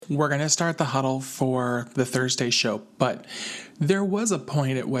we're going to start the huddle for the Thursday show, but there was a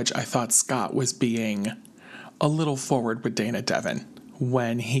point at which I thought Scott was being a little forward with Dana Devon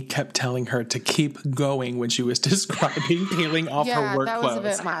when he kept telling her to keep going when she was describing peeling off her work clothes. Yeah, that was a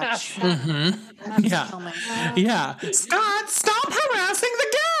bit much. Mm-hmm. Yeah. Scott, stop harassing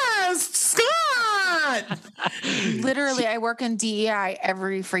the guests! Scott! Literally, I work in DEI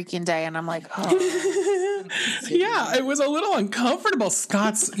every freaking day, and I'm like, oh. Yeah, it was a little uncomfortable.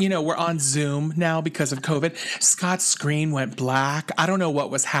 Scott's, we're on Zoom now because of COVID. Scott's screen went black. I don't know what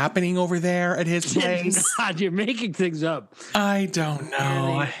was happening over there at his place. God, you're making things up. I don't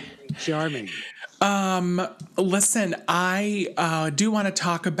know. Charming. Listen, I do want to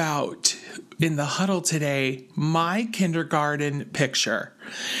talk about in the huddle today my kindergarten picture.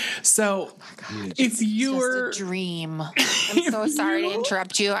 So, if you were just a dream, I'm so sorry to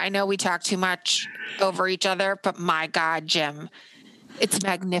interrupt you. I know we talk too much over each other, but my God, Jim, it's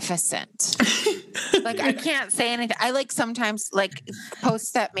magnificent. Like, I can't say anything. I sometimes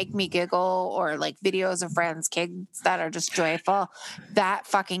posts that make me giggle or videos of friends, kids that are just joyful. That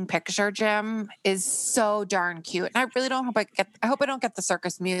fucking picture, Jim, is so darn cute. And I really don't I hope I don't get the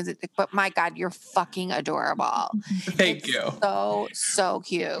circus music, but my God, you're fucking adorable. Thank you. So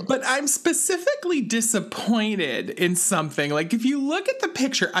cute. But I'm specifically disappointed in something. If you look at the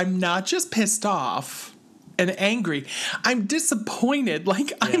picture, I'm not just pissed off and angry. I'm disappointed.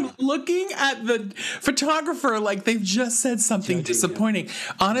 I'm looking at the photographer they've just said something disappointing. Yeah.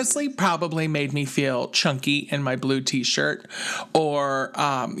 Honestly, probably made me feel chunky in my blue t-shirt or,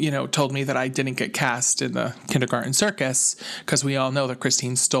 told me that I didn't get cast in the kindergarten circus because we all know that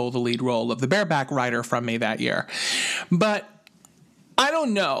Christine stole the lead role of the bareback rider from me that year. But I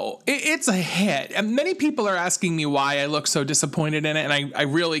don't know. It's a hit. And many people are asking me why I look so disappointed in it, and I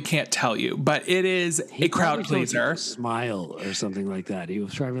really can't tell you. But it is a crowd pleaser. Smile or something like that. He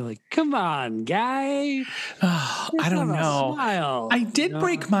was trying to be like, come on, guy. I don't know. Smile. I did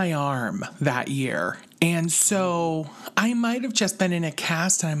break my arm that year. And so I might have just been in a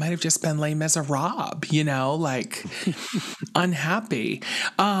cast and I might have just been Les Miserables, unhappy.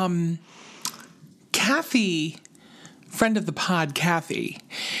 Kathy... friend of the pod, Kathy,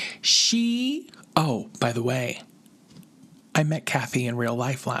 by the way, I met Kathy in real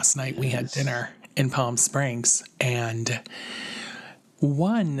life last night. Yes. We had dinner in Palm Springs, and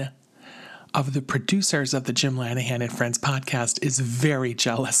one of the producers of the Jim Lanahan and Friends podcast is very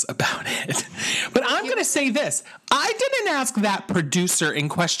jealous about it. But I'm going to say this. I didn't ask that producer in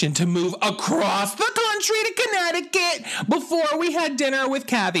question to move across the country to Connecticut before we had dinner with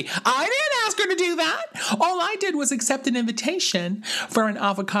Kathy. I didn't ask her to do that. All I did was accept an invitation for an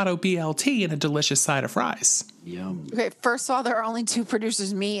avocado BLT and a delicious side of fries. Yum. Okay, first of all, there are only two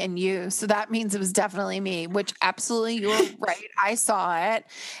producers, me and you. So that means it was definitely me, which absolutely you're right. I saw it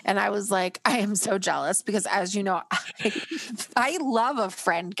and I was like, I am so jealous because as you know, I love a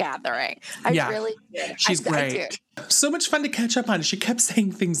friend gathering. I really do. She's great. So much fun to catch up on. She kept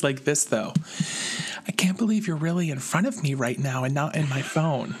saying things like this, though. I can't believe you're really in front of me right now and not in my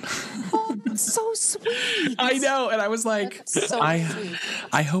phone. Oh, so sweet. I know. And I was like,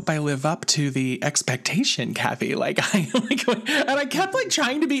 I hope I live up to the expectation, Kathy. And I kept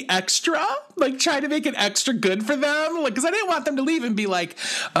trying to be extra, trying to make it extra good for them. Because I didn't want them to leave and be like,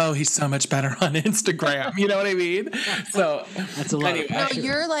 oh, he's so much better on Instagram. You know what I mean? So that's a lot. Anyway. No,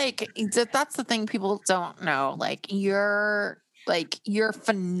 you're that's the thing people don't know. You're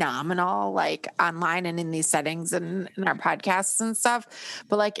phenomenal, online and in these settings and in our podcasts and stuff.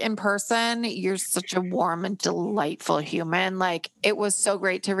 But in person, you're such a warm and delightful human. It was so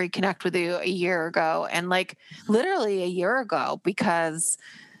great to reconnect with you a year ago and literally a year ago, because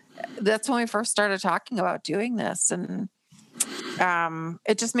that's when we first started talking about doing this. And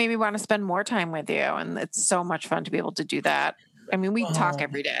it just made me want to spend more time with you. And it's so much fun to be able to do that. I mean, we talk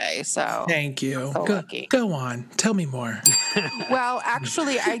every day, so. Thank you. So go on. Tell me more. Well,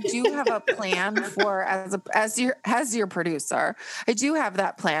 actually, I do have a plan for, as your producer, I do have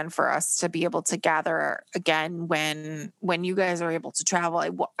that plan for us to be able to gather again when you guys are able to travel.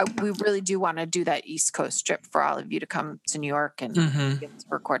 We really do want to do that East Coast trip for all of you to come to New York and get to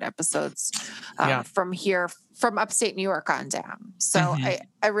record episodes from here, from upstate New York on down. So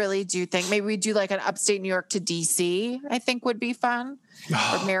I really do think maybe we do an upstate New York to DC, I think would be fun.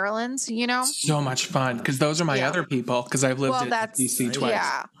 Or Maryland, So much fun, because those are my other people, because I've lived in DC twice.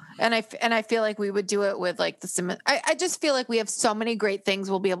 Yeah. And I feel like we would do it with like I just feel like we have so many great things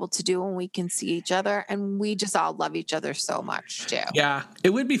we'll be able to do when we can see each other, and we just all love each other so much too. Yeah,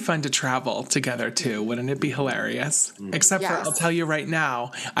 it would be fun to travel together too. Wouldn't it be hilarious? Except for, I'll tell you right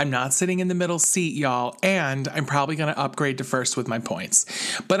now, I'm not sitting in the middle seat, y'all, and I'm probably going to upgrade to first with my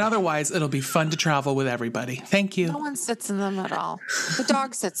points. But otherwise, it'll be fun to travel with everybody. Thank you. No one sits in the middle. The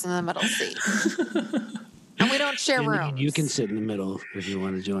dog sits in the middle seat. And we don't share rooms. You can sit in the middle if you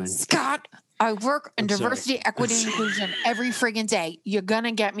want to join. Scott, I work in diversity, equity, and inclusion every friggin' day. You're going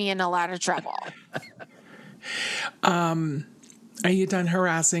to get me in a lot of trouble. Are you done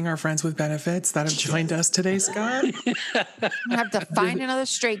harassing our friends with benefits that have joined us today, Scott? I have to find another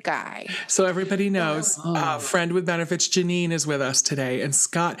straight guy. So everybody knows, friend with benefits, Janine, is with us today. And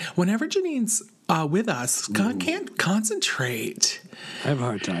Scott, whenever Janine's with us, Scott can't concentrate. I have a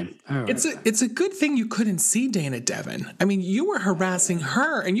hard time. It's a good thing you couldn't see Dana Devon. I mean, you were harassing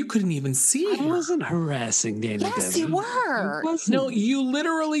her and you couldn't even see her. I wasn't harassing Dana Devon. Yes, you were. No, you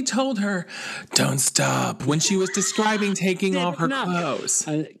literally told her, don't stop, when she was describing taking off her clothes.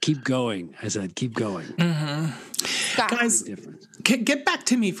 Keep going. I said, keep going. Scott. Guys, get back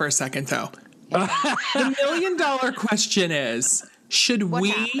to me for a second, though. The $1 million question is, should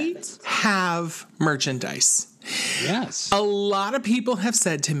we have merchandise? Yes. A lot of people have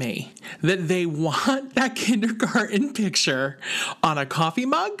said to me that they want that kindergarten picture on a coffee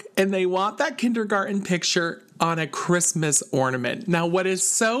mug and they want that kindergarten picture on a Christmas ornament. Now, what is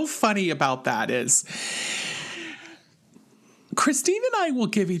so funny about that is Christine and I will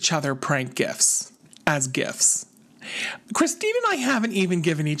give each other prank gifts as gifts. Christine and I haven't even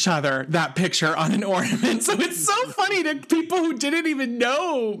given each other that picture on an ornament. So it's so funny to people who didn't even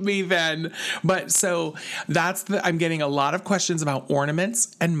know me then. But so I'm getting a lot of questions about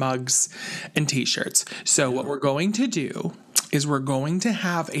ornaments and mugs and t-shirts. So what we're going to do is we're going to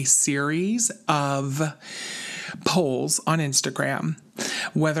have a series of polls on Instagram,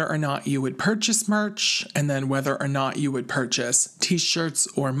 whether or not you would purchase merch, and then whether or not you would purchase t-shirts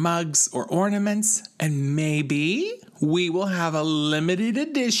or mugs or ornaments, and maybe we will have a limited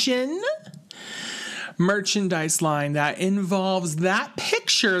edition merchandise line that involves that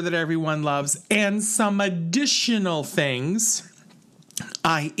picture that everyone loves and some additional things,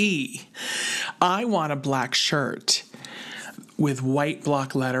 i.e., I want a black shirt with white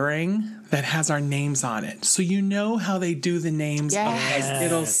block lettering that has our names on it. So you know how they do the names. Yes.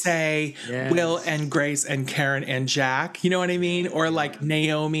 It'll say Will and Grace and Karen and Jack. You know what I mean? Or like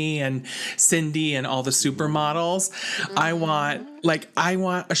Naomi and Cindy and all the supermodels. I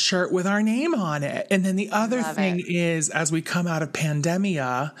want a shirt with our name on it. And then the other thing is, as we come out of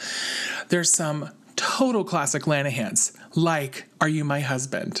pandemia, there's some total classic Lanahans, like Are You My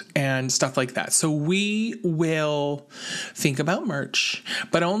Husband and stuff like that. So we will think about merch,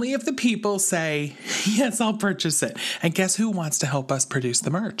 but only if the people say, yes, I'll purchase it. And guess who wants to help us produce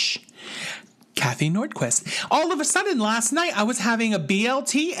the merch? Kathy Nordquist. All of a sudden, last night, I was having a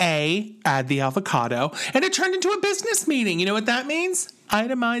BLTA, add the avocado, and it turned into a business meeting. You know what that means?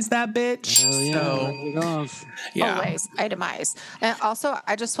 Itemize that bitch. Always itemize. And also,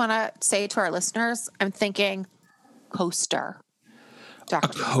 I just want to say to our listeners, I'm thinking coaster. A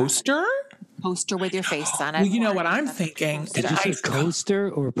coaster? Poster with your face on it. Well, you know what I'm thinking? Did you say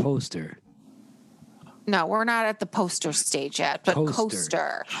coaster or poster? No, we're not at the poster stage yet, but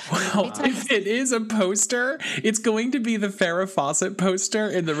coaster. Well, if it is a poster, it's going to be the Farrah Fawcett poster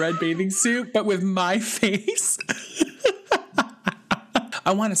in the red bathing suit, but with my face.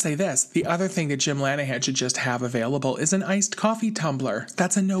 I want to say this. The other thing that Jim Lanahan should just have available is an iced coffee tumbler.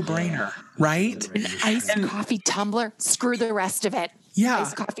 That's a no-brainer, right? An iced coffee tumbler? Screw the rest of it. Yeah,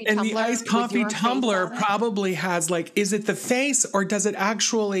 iced coffee and tumbler the iced coffee tumbler probably has is it the face or does it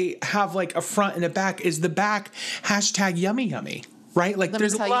actually have a front and a back? Is the back #yummy, right?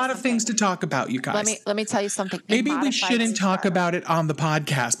 There's a lot of things to talk about, you guys. Let me tell you something. Maybe we shouldn't talk about it on the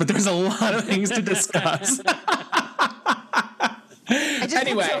podcast, but there's a lot of things to discuss. I just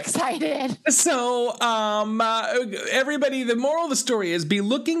get so excited. So, everybody, the moral of the story is be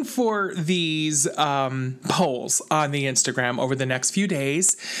looking for these polls on the Instagram over the next few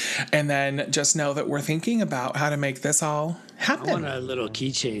days. And then just know that we're thinking about how to make this all happen. I want a little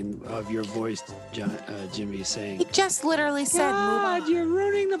keychain of your voice, Jimmy, saying, He just literally said, move on. You're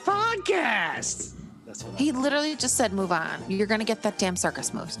ruining the podcast. That's what he literally just said, move on. You're going to get that damn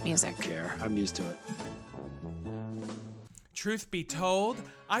circus music. I don't care. I'm used to it. Truth be told,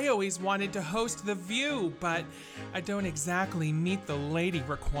 I always wanted to host The View, but I don't exactly meet the lady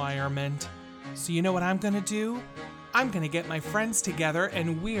requirement. So you know what I'm going to do? I'm going to get my friends together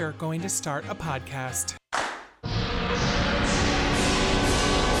and we're going to start a podcast.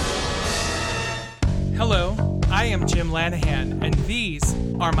 Hello, I am Jim Lanahan, and these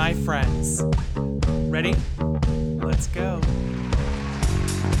are my friends. Ready? Let's go.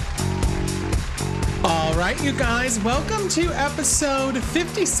 All right, you guys, welcome to episode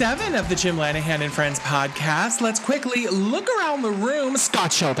 57 of the Jim Lanahan and Friends podcast. Let's quickly look around the room.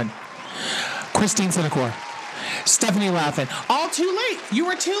 Scott Sheldon, Christine Sinacor, Stephanie Laughlin. All too late. You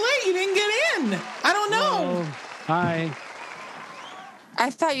were too late. You didn't get in. I don't know. Hello. Hi. I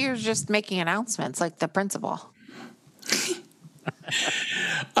thought you were just making announcements like the principal.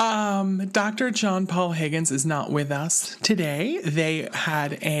 Dr. John Paul Higgins is not with us today. They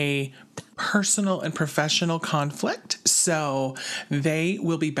had a personal and professional conflict, so they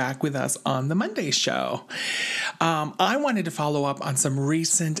will be back with us on the Monday show. I wanted to follow up on some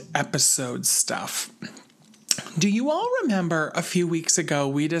recent episode stuff. Do you all remember a few weeks ago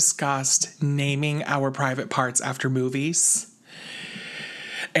we discussed naming our private parts after movies?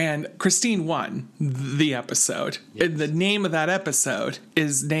 And Christine won the episode. Yes. And the name of that episode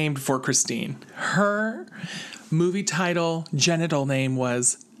is named for Christine. Her movie title, genital name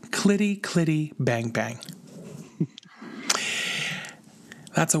was Clitty Clitty Bang Bang.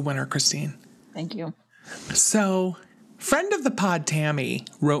 That's a winner, Christine. Thank you. So, friend of the pod, Tammy,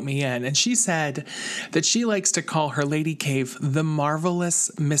 wrote me in, and she said that she likes to call her lady cave the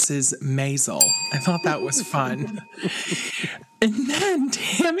Marvelous Mrs. Maisel. I thought that was fun. And then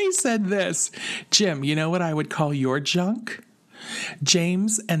Tammy said this, Jim, you know what I would call your junk?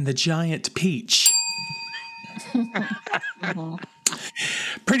 James and the Giant Peach.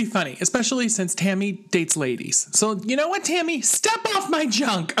 Pretty funny, especially since Tammy dates ladies. So you know what, Tammy? Step off my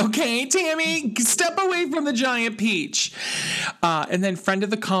junk, okay? Tammy, step away from the Giant Peach. And then friend of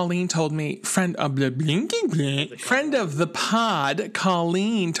the Colleen told me, friend of the pod,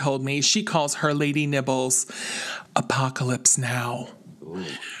 Colleen told me she calls her Lady Nibbles Apocalypse Now. Ooh.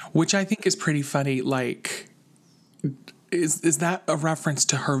 Which I think is pretty funny. Like, is that a reference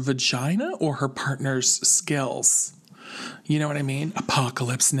to her vagina or her partner's skills? You know what I mean?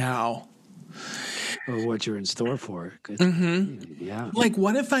 Apocalypse Now. Or what you're in store for. Mm-hmm. Yeah. Like,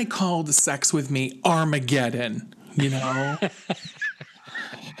 what if I called sex with me Armageddon? You know?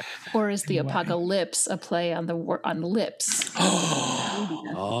 Or is the apocalypse a play on the lips? Oh,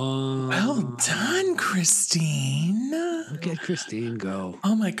 well done, Christine. Look at Christine go.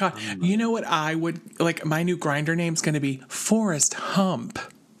 Oh my God. You know what I would like? My new Grindr name's going to be Forrest Hump.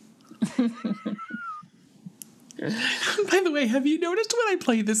 By the way, have you noticed when I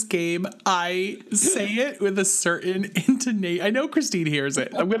play this game, I say it with a certain intonation? I know Christine hears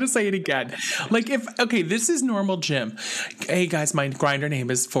it. I'm going to say it again. Like this is normal Jim. Hey guys, my Grindr name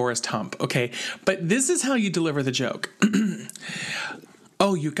is Forrest Hump. Okay. But this is how you deliver the joke.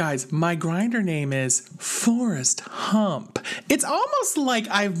 Oh, you guys, my Grindr name is Forrest Hump. It's almost like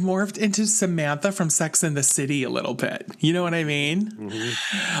I've morphed into Samantha from Sex and the City a little bit. You know what I mean?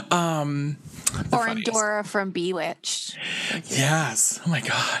 Mm-hmm. Or Endora from Bewitched. Yes. Oh my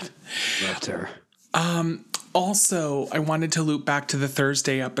God. Loved her. Also, I wanted to loop back to the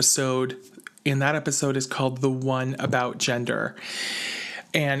Thursday episode. And that episode is called The One About Gender.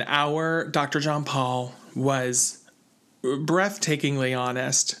 And our Dr. John Paul was breathtakingly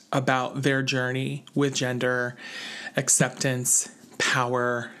honest about their journey with gender, acceptance,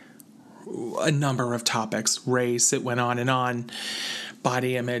 power, a number of topics, race, it went on,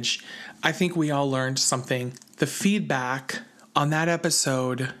 body image. I think we all learned something. The feedback on that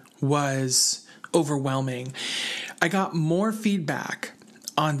episode was overwhelming. I got more feedback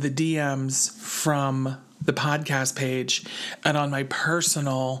on the DMs from the podcast page and on my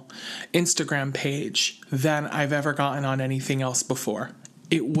personal Instagram page than I've ever gotten on anything else before.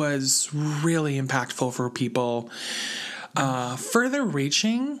 It was really impactful for people, further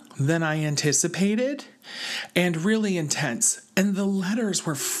reaching than I anticipated, and really intense. And the letters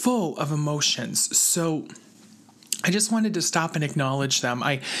were full of emotions. So I just wanted to stop and acknowledge them.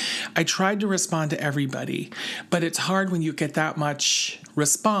 I tried to respond to everybody, but it's hard when you get that much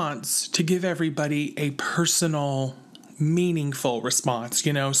response to give everybody a personal, meaningful response,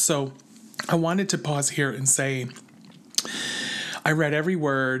 you know? So I wanted to pause here and say, I read every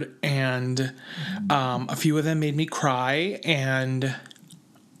word, and a few of them made me cry, and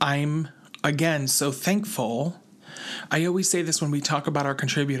I'm, again, so thankful. I always say this when we talk about our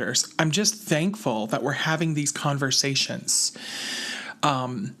contributors. I'm just thankful that we're having these conversations.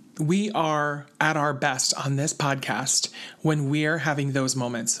 We are at our best on this podcast when we are having those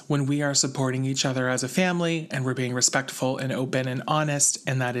moments, when we are supporting each other as a family and we're being respectful and open and honest.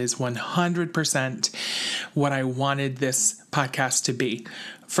 And that is 100% what I wanted this podcast to be.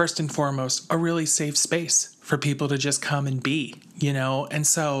 First and foremost, a really safe space for people to just come and be, you know? And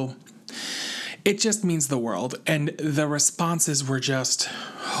so it just means the world. And the responses were just,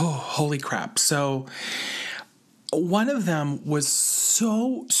 oh, holy crap. So one of them was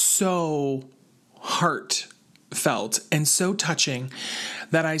so heartfelt and so touching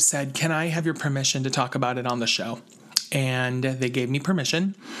that I said, can I have your permission to talk about it on the show? And they gave me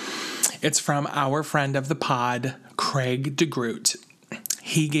permission. It's from our friend of the pod, Craig DeGroot.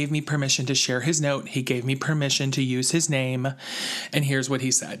 He gave me permission to share his note. He gave me permission to use his name. And here's what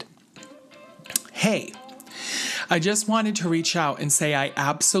he said. Hey, I just wanted to reach out and say I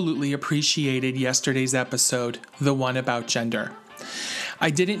absolutely appreciated yesterday's episode, the one about gender. I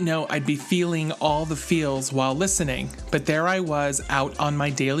didn't know I'd be feeling all the feels while listening, but there I was out on my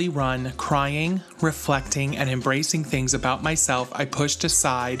daily run, crying, reflecting, and embracing things about myself I pushed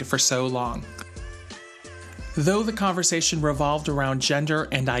aside for so long. Though the conversation revolved around gender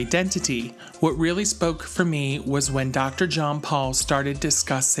and identity, what really spoke for me was when Dr. John Paul started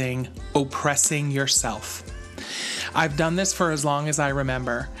discussing oppressing yourself. I've done this for as long as I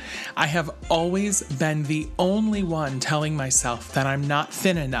remember. I have always been the only one telling myself that I'm not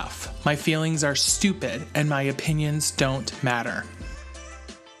thin enough, my feelings are stupid, and my opinions don't matter.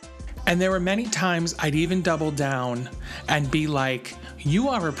 And there were many times I'd even double down and be like, you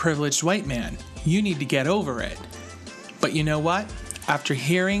are a privileged white man. You need to get over it. But you know what? After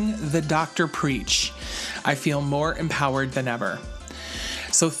hearing the doctor preach, I feel more empowered than ever.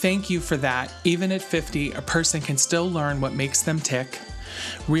 So thank you for that. Even at 50, a person can still learn what makes them tick,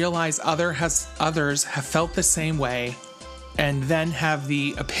 realize others have felt the same way, and then have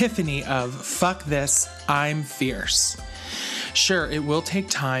the epiphany of, fuck this, I'm fierce. Sure, it will take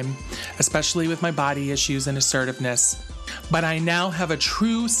time, especially with my body issues and assertiveness, but I now have a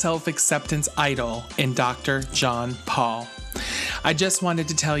true self-acceptance idol in Dr. John Paul. I just wanted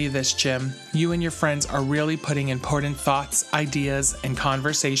to tell you this, Jim. You and your friends are really putting important thoughts, ideas, and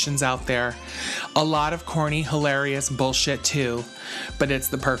conversations out there. A lot of corny, hilarious bullshit too, but it's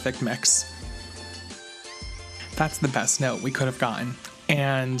the perfect mix. That's the best note we could have gotten.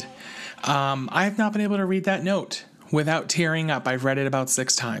 And I have not been able to read that note without tearing up. I've read it about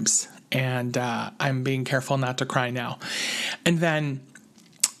 6 times, and I'm being careful not to cry now. And then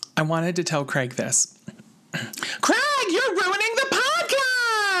I wanted to tell Craig this. Craig, you're ruining the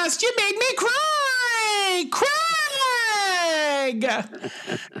podcast! You made me cry! Craig!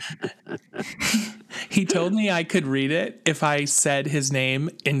 He told me I could read it if I said his name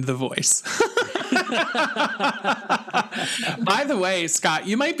in the voice. By the way, Scott,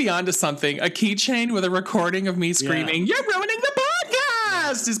 you might be onto something. A keychain with a recording of me screaming, You're ruining the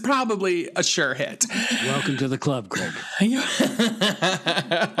podcast! Is probably a sure hit. Welcome to the club, Craig.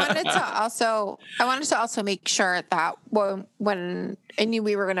 I wanted to also make sure that when I knew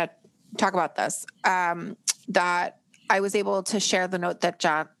we were going to talk about this, that I was able to share the note that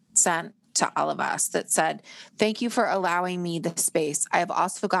John sent to all of us that said, thank you for allowing me the space. I have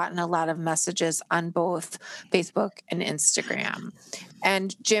also gotten a lot of messages on both Facebook and Instagram.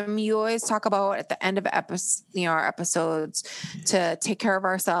 And Jim, you always talk about at the end of our episodes to take care of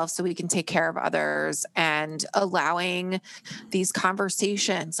ourselves so we can take care of others, and allowing these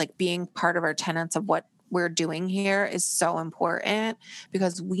conversations, like being part of our tenets of what we're doing here, is so important,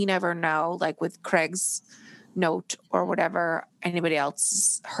 because we never know, like with Craig's note or whatever anybody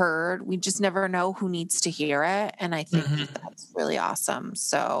else heard, we just never know who needs to hear it. And I think that's really awesome.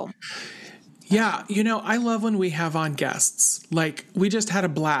 So yeah, I love when we have on guests. Like, we just had a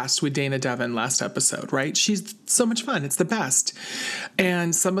blast with Dana Devon last episode, right? She's so much fun. It's the best.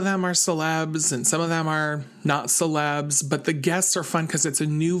 And some of them are celebs and some of them are not celebs, but the guests are fun because it's a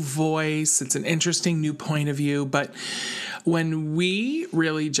new voice. It's an interesting new point of view. But when we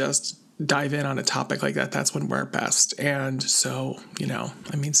really just dive in on a topic like that, that's when we're best. And so,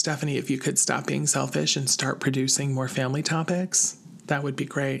 Stephanie, if you could stop being selfish and start producing more family topics, that would be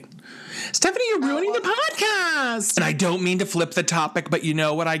great. Stephanie, you're ruining the podcast. And I don't mean to flip the topic, but you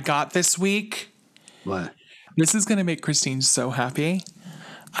know what I got this week? What? This is going to make Christine so happy.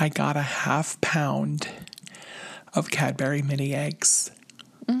 I got a 1/2 pound of Cadbury mini eggs.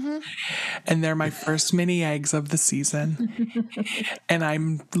 Mm-hmm. And they're my first mini eggs of the season. And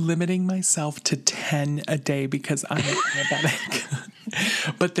I'm limiting myself to 10 a day because I'm diabetic.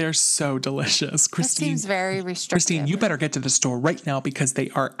 But they're so delicious. Christine, that seems very restrictive. Christine, you better get to the store right now because they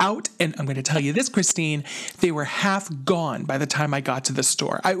are out. And I'm going to tell you this, Christine, they were half gone by the time I got to the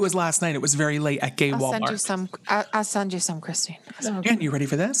store. It was last night. It was very late at Gay Walmart. I'll send you some, Christine. And you ready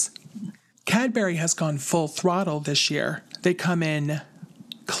for this? Cadbury has gone full throttle this year. They come in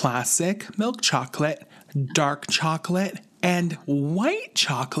classic milk chocolate, dark chocolate, and white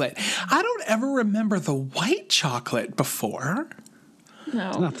chocolate. I don't ever remember the white chocolate before.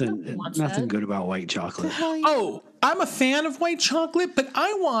 No, nobody Nothing wants nothing that. good about white chocolate. Oh, I'm a fan of white chocolate, but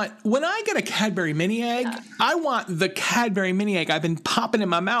when I get a Cadbury mini egg, I want the Cadbury mini egg I've been popping in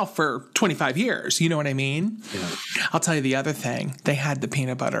my mouth for 25 years. You know what I mean? Yeah. I'll tell you the other thing. They had the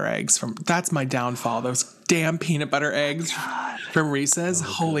peanut butter eggs that's my downfall. Those damn peanut butter eggs from Reese's.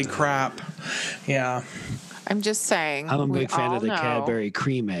 Holy crap. Yeah. I'm just saying. I'm a we big fan all of the know- Cadbury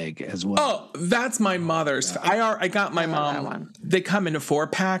cream egg as well. Oh, that's my mother's. I got my love that mom. one. They come into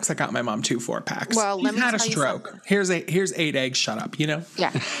 4-packs. I got my mom 2 4-packs. Well, She's let me had a tell you stroke. Here's 8 eggs. Shut up. You know.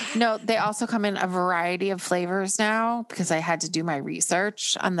 Yeah. No, they also come in a variety of flavors now because I had to do my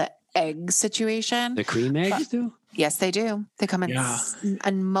research on the egg situation. The cream eggs do? Yes, they do. They come in, Yeah.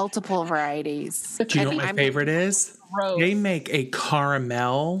 in multiple varieties. Do you know And what my I'm- favorite is? Gross. They make a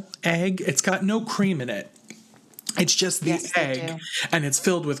caramel egg. It's got no cream in it. It's just the Yes, they egg, do. and it's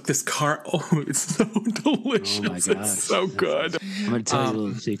filled with this Oh, it's so delicious! Oh my God. It's so good. I'm going to tell you a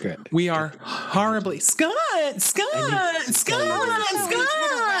little secret. We are horribly Scott. That's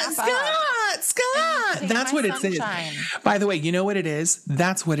what it is. Sunshine. By the way, you know what it is?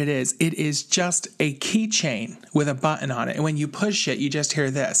 That's what it is. It is just a keychain with a button on it, and when you push it, you just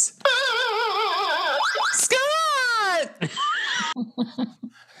hear this. Scott.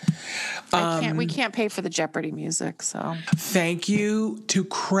 We can't pay for the Jeopardy music, so Thank you to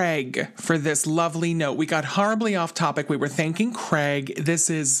Craig for this lovely note. We got horribly off topic. We were thanking Craig. This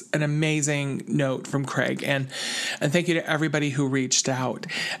is an amazing note from Craig, and thank you to everybody who reached out.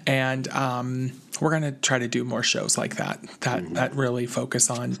 And we're going to try to do more shows like that really focus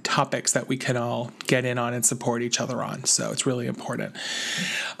on topics that we can all get in on and support each other on. So it's really important.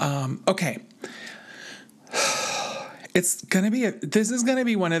 Okay. This is gonna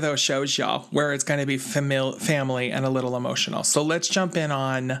be one of those shows, y'all, where it's gonna be family and a little emotional. So let's jump in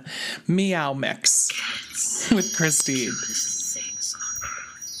on Meow Mix with Christine.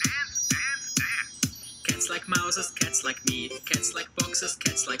 Cats like mouses, cats like meat, cats like boxes,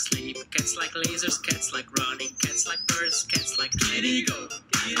 cats like sleep, cats like lasers, cats like running, cats like birds, cats like kitty go,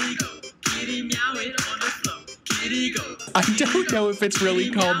 kitty meow it on the floor, kitty go. I don't know if it's really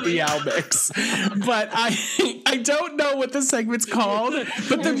called Meow Mix, but I don't know what the segment's called,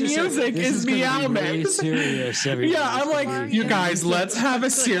 but the music is Meow Mix. Serious, Yeah, I'm like, you guys, let's have a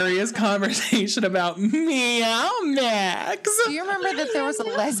serious conversation about Meow Mix. do you remember that there was a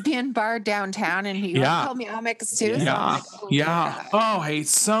lesbian bar downtown in New York Yeah. called Meow Mix too? So I'm Yeah, like, oh, yeah. Oh, I ate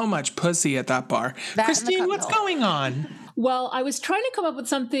so much pussy at that bar. That and the Christine, what's cuckold. going on? Well, I was trying to come up with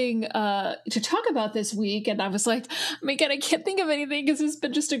something to talk about this week, and I was like, oh my God, I can't think of anything because it's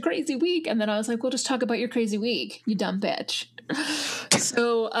been just a crazy week. And then I was like, well, just talk about your crazy week, you dumb bitch.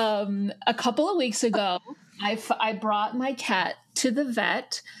 So a couple of weeks ago, I brought my cat to the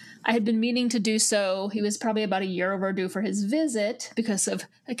vet. I had been meaning to do so. He was probably about a year overdue for his visit because of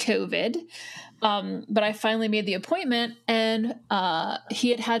COVID. But I finally made the appointment, and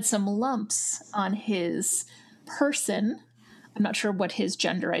he had some lumps on his person. I'm not sure what his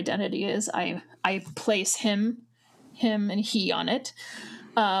gender identity is. I place him and he on it.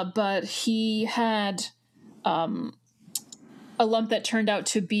 But he had a lump that turned out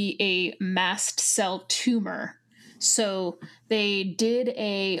to be a mast cell tumor. So they did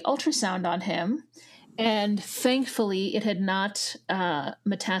a ultrasound on him, and thankfully it had not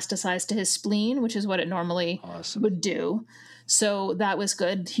metastasized to his spleen, which is what it normally would do. So that was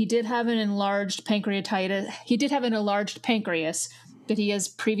good. He did have an enlarged pancreatitis. He did have an enlarged pancreas, but he has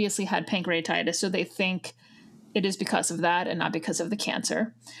previously had pancreatitis. So they think it is because of that and not because of the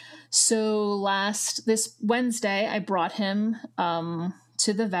cancer. So this Wednesday, I brought him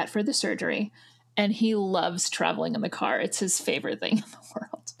to the vet for the surgery, and he loves traveling in the car. It's his favorite thing in the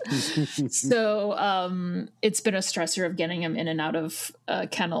world. So it's been a stressor of getting him in and out of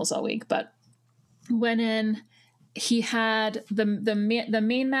kennels all week, but went in. He had the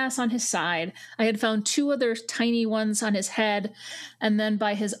main mass on his side. I had found 2 other tiny ones on his head, and then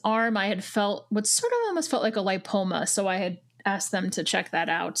by his arm, I had felt what sort of almost felt like a lipoma. So I had asked them to check that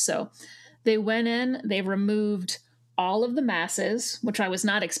out. So they went in, they removed all of the masses, which I was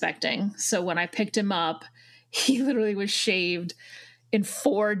not expecting. So when I picked him up, he literally was shaved in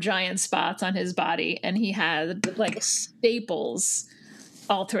 4 giant spots on his body, and he had like staples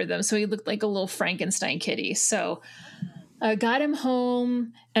all through them. So he looked like a little Frankenstein kitty. So I got him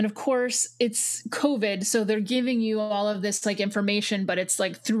home, and of course it's COVID. So they're giving you all of this like information, but it's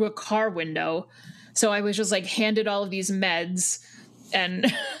like through a car window. So I was just like handed all of these meds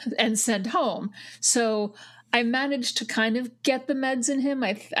and sent home. So I managed to kind of get the meds in him.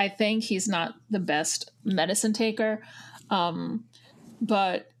 I think he's not the best medicine taker.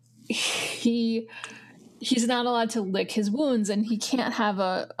 But he he's not allowed to lick his wounds, and he can't have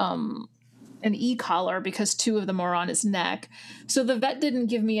an e-collar because 2 of them are on his neck. So the vet didn't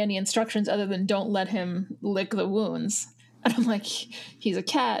give me any instructions other than don't let him lick the wounds. And I'm like, he's a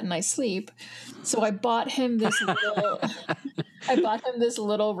cat and I sleep. So I bought him this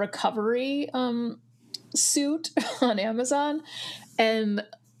little recovery suit on Amazon. And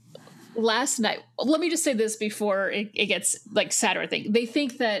last night, let me just say this before it gets like sadder. They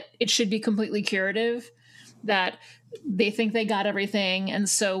think that it should be completely curative, that they think they got everything, and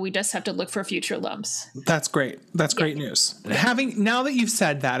so we just have to look for future lumps. That's great. That's great news. Now that you've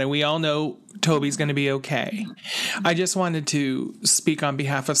said that, and we all know Toby's going to be okay, I just wanted to speak on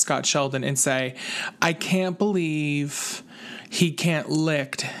behalf of Scott Sheldon and say, I can't believe he can't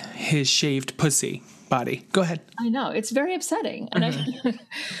lick his shaved pussy body. Go ahead. I know, it's very upsetting. And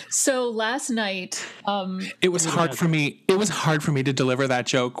so last night, it was hard for me. It was hard for me to deliver that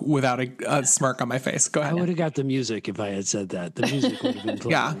joke without a smirk on my face. Go ahead. I would have got the music if I had said that. The music would have been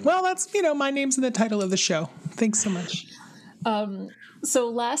playing. Yeah. Well, that's, my name's in the title of the show. Thanks so much. So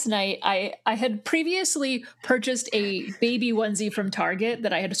last night, I had previously purchased a baby onesie from Target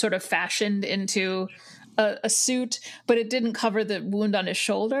that I had sort of fashioned into a suit, but it didn't cover the wound on his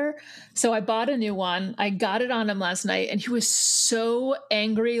shoulder. So I bought a new one. I got it on him last night, and he was so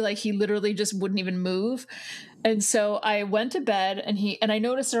angry, like he literally just wouldn't even move. And so I went to bed, and I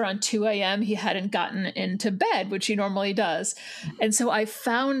noticed around 2 a.m. he hadn't gotten into bed, which he normally does. And so I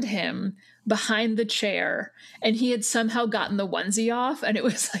found him behind the chair, and he had somehow gotten the onesie off, and it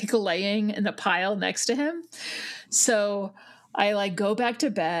was like laying in a pile next to him. So I like go back to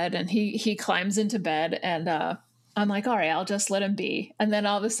bed, and he climbs into bed, and I'm like, all right, I'll just let him be. And then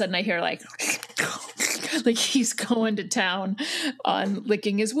all of a sudden I hear like he's going to town on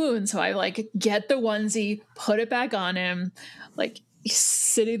licking his wound. So I like get the onesie, put it back on him, like he's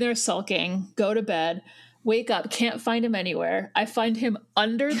sitting there sulking, go to bed, wake up, can't find him anywhere. I find him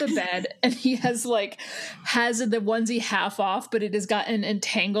under the bed, and he has the onesie half off, but it has gotten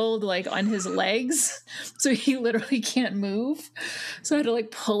entangled like on his legs. So he literally can't move. So I had to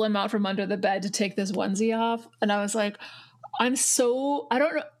like pull him out from under the bed to take this onesie off. And I was like, I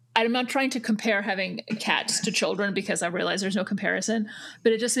don't know. I'm not trying to compare having cats to children because I realize there's no comparison,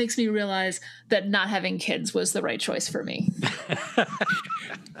 but it just makes me realize that not having kids was the right choice for me.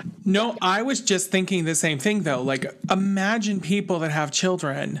 No, I was just thinking the same thing, though. Like, imagine people that have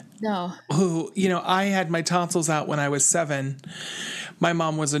children. No. Who, I had my tonsils out when I was 7. My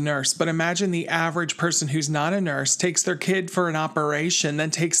mom was a nurse, but imagine the average person who's not a nurse takes their kid for an operation,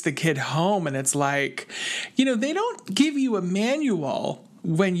 then takes the kid home, and it's like, they don't give you a manual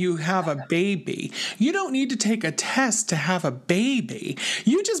when you have a baby. You don't need to take a test to have a baby.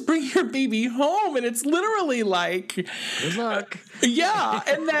 You just bring your baby home, and it's literally like, good luck. Yeah.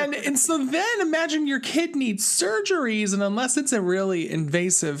 And so then imagine your kid needs surgeries, and unless it's a really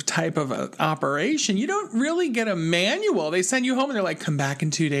invasive type of a operation, you don't really get a manual. They send you home and they're like, come back in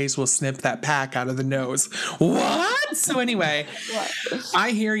 2 days, we'll snip that pack out of the nose. What? So anyway,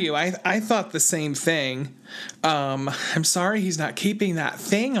 I hear you. I thought the same thing. I'm sorry he's not keeping that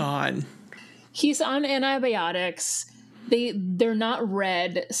thing on. He's on antibiotics. They're not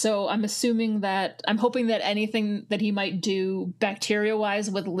red, so I'm hoping that anything that he might do bacteria-wise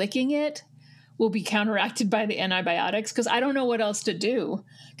with licking it will be counteracted by the antibiotics, because I don't know what else to do.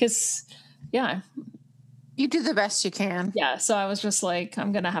 Because, yeah. You do the best you can. Yeah, so I was just like,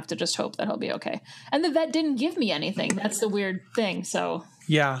 I'm going to have to just hope that he'll be okay. And the vet didn't give me anything. That's the weird thing, so.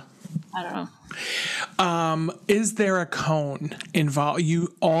 Yeah. I don't know. Is there a cone involved?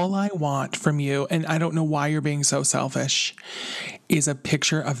 All I want from you, and I don't know why you're being so selfish, is a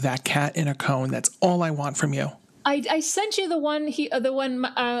picture of that cat in a cone. That's all I want from you. I sent you the one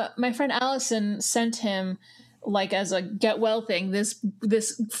my friend Allison sent him, like as a get well thing. This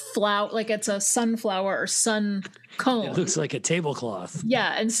flower, like it's a sunflower or sun cone. It looks like a tablecloth.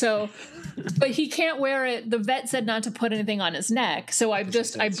 Yeah, and so, but he can't wear it. The vet said not to put anything on his neck, so I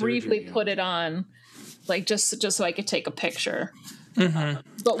briefly put it on, like just so I could take a picture. Mm-hmm.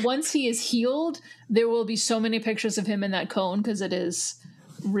 But once he is healed, there will be so many pictures of him in that cone because it is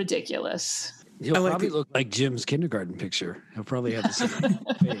ridiculous. He'll probably look like Jim's kindergarten picture. He'll probably have the same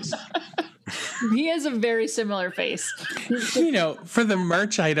face. He has a very similar face. For the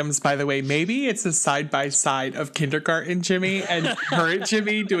merch items, by the way, maybe it's a side-by-side of kindergarten Jimmy and current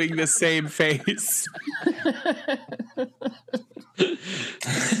Jimmy doing the same face.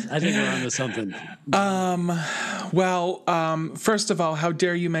 I think we're onto something. Well, first of all, how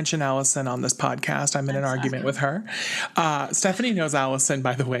dare you mention Allison on this podcast? I'm in an argument with her. Stephanie knows Allison,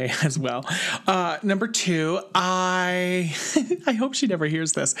 by the way, as well. Number two, I hope she never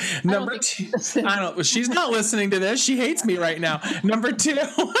hears this. Number two, I don't. She's not listening to this. She hates me right now. Number two,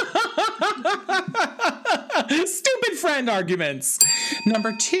 stupid friend arguments.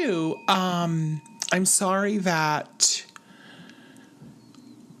 Number two, I'm sorry that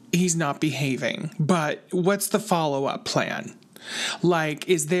he's not behaving, but what's the follow-up plan? Like,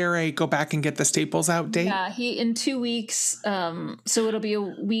 is there a go back and get the staples out date? Yeah, he in 2 weeks. So it'll be a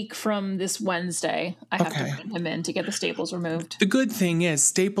week from this Wednesday. I have to bring him in to get the staples removed. The good thing is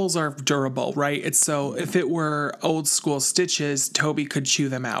staples are durable, right? It's so if it were old school stitches, Toby could chew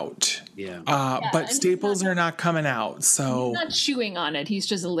them out. Yeah. But staples are not coming out, so He's not chewing on it. He's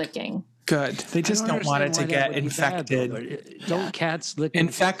just licking. good. They just don't want it to get infected. Don't cats lick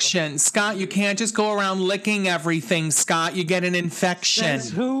Infection. Scott, you can't just go around licking everything, Scott. You get an infection. Says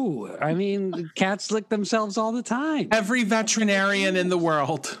who? I mean, cats lick themselves all the time. Every veterinarian in the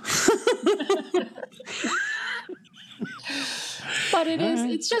world. But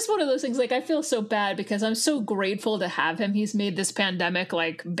it's just one of those things. Like, I feel so bad because I'm so grateful to have him. He's made this pandemic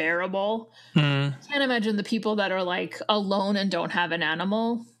like bearable. Can't imagine the people that are like alone and don't have an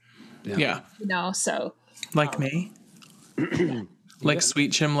animal. Yeah. You know, so Like me. Like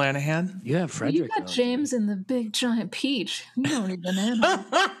sweet Jim Lanahan. You have Frederick. you got though. James in the big giant peach. You don't need an animal.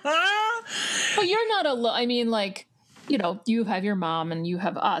 But you're not alone. I mean, like, you know, you have your mom and you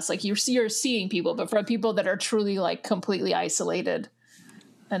have us. Like, you're seeing people, but for people that are truly like completely isolated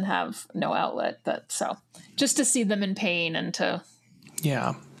and have no outlet, so just to see them in pain and to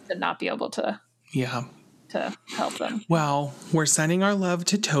not be able to help them. Well, we're sending our love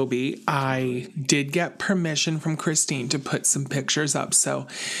to Toby. I did get permission from Christine to put some pictures up. So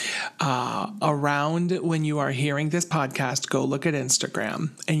around when you are hearing this podcast, go look at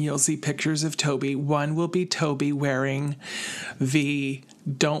Instagram and you'll see pictures of Toby. One will be Toby wearing the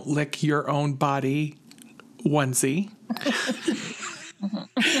Don't Lick Your Own Body onesie.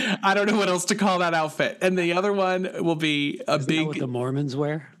 I don't know what else to call that outfit. And the other one will be Isn't that what the Mormons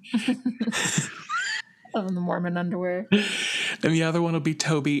wear? Of the Mormon underwear. And the other one will be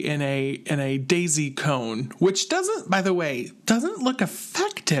Toby in a daisy cone, which doesn't look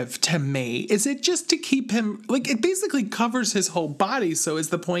effective to me. Is it just to keep him, like, it basically covers his whole body, so is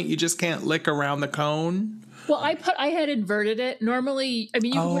the point you just can't lick around the cone? Well, I had inverted it. Normally, I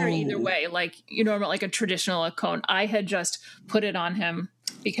mean, you can wear it either way, like you normal like a traditional cone. I had just put it on him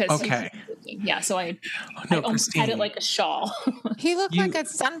because so I almost had it like a shawl. He looked like a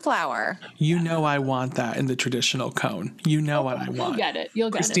sunflower. You know I want that in the traditional cone. You know what I want. You'll get it.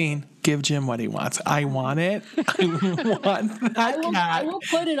 Christine, give Jim what he wants. I want it. I want that cat. I will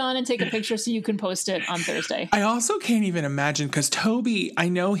put it on and take a picture so you can post it on Thursday. I also can't even imagine, because Toby, I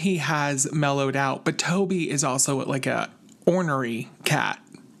know he has mellowed out, but Toby is also like a ornery cat,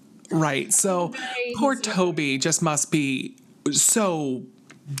 right? So poor Toby just must be so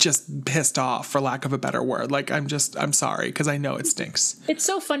just pissed off, for lack of a better word. Like, I'm sorry, because I know it stinks. It's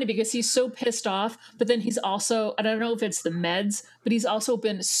so funny because he's so pissed off, but then he's also, I don't know if it's the meds, but he's also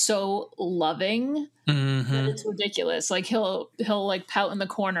been so loving that it's ridiculous. Like, he'll like pout in the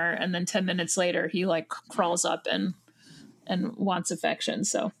corner, and then 10 minutes later he like crawls up and wants affection.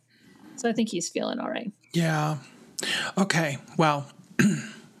 So I think he's feeling all right. Yeah. Okay. Well,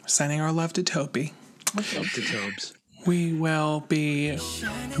 sending our love to Toby. Love to Tobes. We will be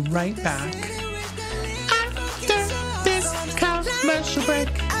right back after this commercial break.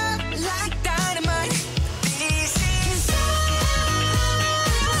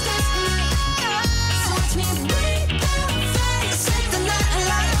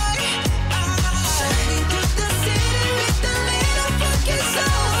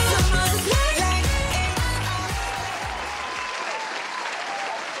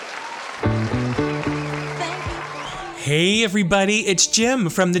 Hey everybody, it's Jim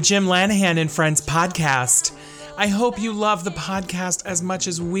from the Jim Lanahan and Friends podcast. I hope you love the podcast as much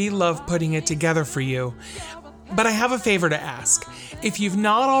as we love putting it together for you. But I have a favor to ask. If you've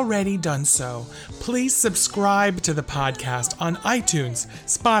not already done so, please subscribe to the podcast on iTunes,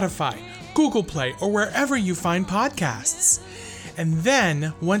 Spotify, Google Play, or wherever you find podcasts. And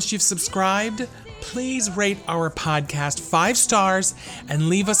then, once you've subscribed, please rate our podcast 5 stars and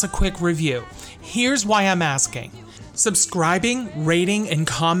leave us a quick review. Here's why I'm asking. Subscribing, rating, and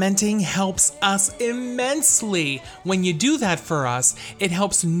commenting helps us immensely. When you do that for us, it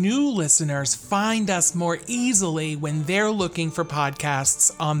helps new listeners find us more easily when they're looking for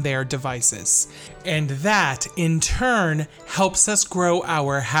podcasts on their devices. And that, in turn, helps us grow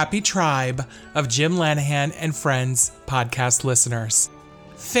our happy tribe of Jim Lanahan and Friends podcast listeners.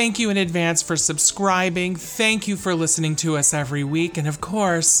 Thank you in advance for subscribing. Thank you for listening to us every week. And of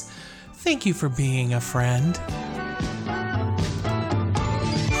course, thank you for being a friend.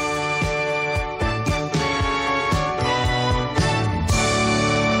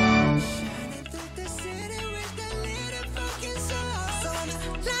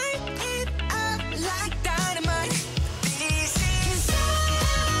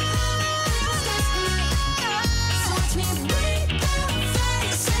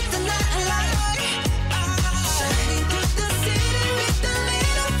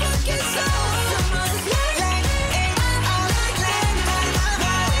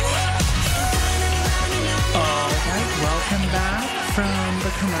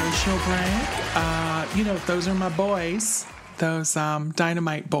 Commercial break. Those are my boys. Those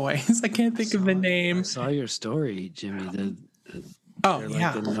Dynamite boys. I can't think of the name. I saw your story, Jimmy. They're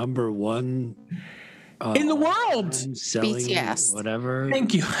the number one in the world. Selling BTS. Whatever.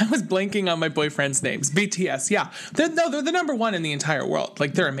 Thank you. I was blanking on my boyfriend's names. BTS. Yeah. They're the number one in the entire world.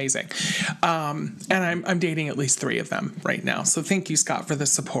 Like, they're amazing. And I'm dating at least 3 of them right now. So thank you, Scott, for the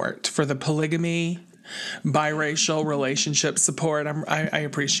support, for the polygamy, biracial relationship support. I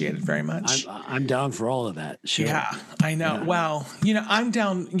appreciate it very much. I'm down for all of that. Sure. Yeah, I know. Yeah. Well, I'm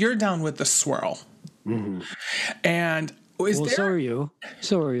down. You're down with the swirl. Mm-hmm. And so are you.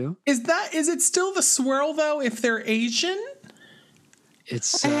 So are you. Is it still the swirl though? If they're Asian,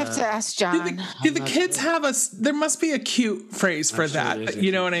 I have to ask John. Do the kids have a? There must be a cute phrase for that.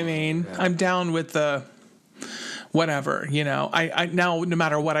 You know what I mean? Yeah. I'm down with the. Whatever, I now, no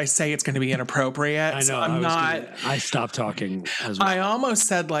matter what I say, it's going to be inappropriate. I know. So I stopped talking as well. I almost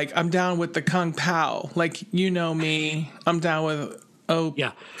said, I'm down with the Kung Pao. Me. I'm down with,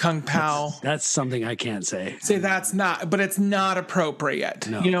 Kung Pao. That's something I can't say. Say that's not, but it's not appropriate.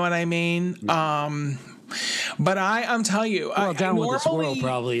 No. You know what I mean? No. But I'm telling you. Down with the swirl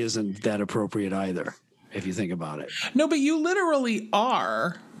probably isn't that appropriate either, if you think about it. No, but you literally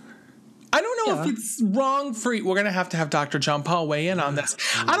are. I don't know if it's wrong for you. We're going to have Dr. John Paul weigh in on this.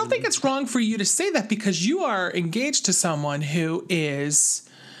 I don't think it's wrong for you to say that because you are engaged to someone who is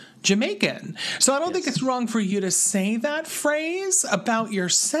Jamaican. So I don't think it's wrong for you to say that phrase about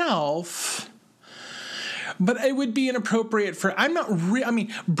yourself. But it would be inappropriate for...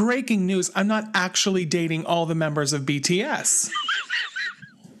 breaking news, I'm not actually dating all the members of BTS.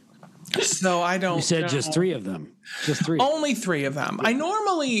 So I don't. You said know. Just 3 of them. Just 3. Only 3 of them. Yeah. I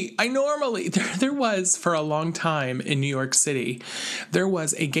normally there was for a long time in New York City, there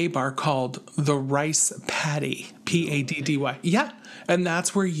was a gay bar called the Rice Paddy, Paddy. Yeah, and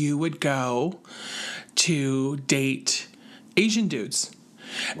that's where you would go to date Asian dudes.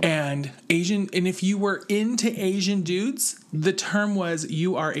 And if you were into Asian dudes, the term was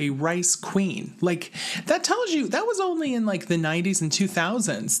you are a rice queen. That tells you that was only in the 90s and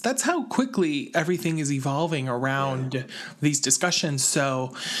 2000s. That's how quickly everything is evolving around these discussions.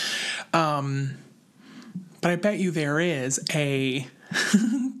 So, but I bet you there is a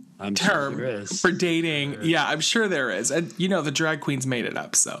term for dating. Yeah, I'm sure there is. And the drag queens made it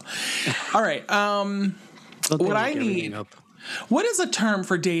up. So, all right. What I need. What is a term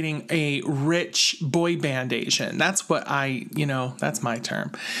for dating a rich boy band Asian? That's what that's my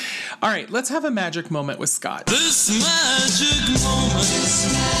term. All right, let's have a magic moment with Scott. This magic moment,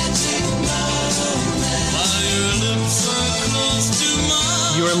 while your lips are close to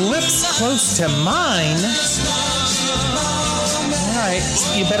mine. Your lips close to mine? All right,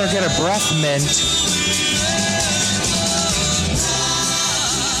 you better get a breath mint.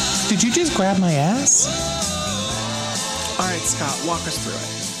 Did you just grab my ass? All right, Scott, walk us through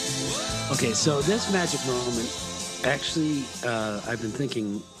it. Okay, so this magic moment, actually, I've been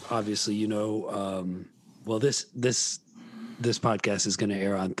thinking, obviously, this podcast is going to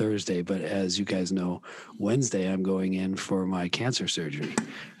air on Thursday, but as you guys know, Wednesday I'm going in for my cancer surgery.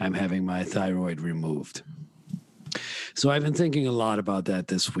 I'm having my thyroid removed. So I've been thinking a lot about that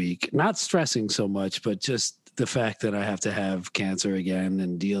this week, not stressing so much, but just the fact that I have to have cancer again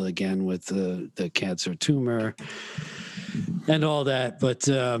and deal again with the cancer tumor and all that. But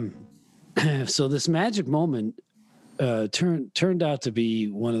so this magic moment turned out to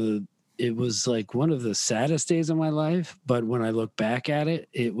be it was one of the saddest days of my life. But when I look back at it,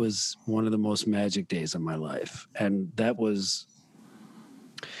 it was one of the most magic days of my life. And that was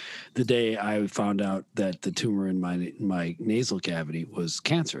the day I found out that the tumor in my nasal cavity was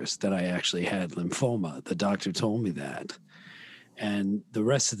cancerous, that I actually had lymphoma. The doctor told me that. And the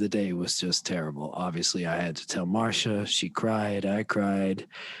rest of the day was just terrible. Obviously, I had to tell Marcia. She cried. I cried.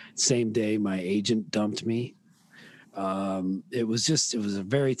 Same day, my agent dumped me. It was a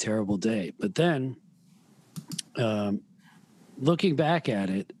very terrible day. But then, looking back at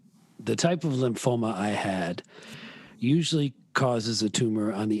it, the type of lymphoma I had usually causes a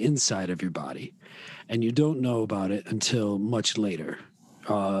tumor on the inside of your body. And you don't know about it until much later,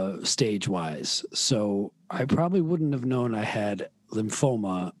 stage-wise. So I probably wouldn't have known I had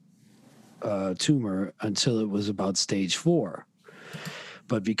lymphoma tumor until it was about stage 4.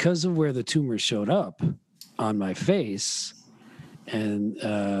 But because of where the tumor showed up on my face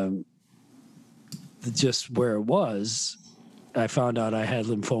and just where it was, I found out I had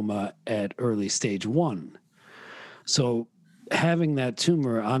lymphoma at early stage 1. So having that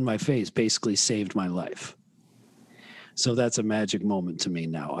tumor on my face basically saved my life. So that's a magic moment to me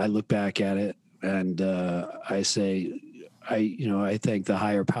now. I look back at it and I say, I thank the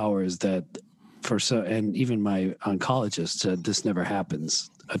higher powers that and even my oncologist said this never happens.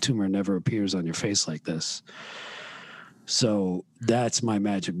 A tumor never appears on your face like this. So that's my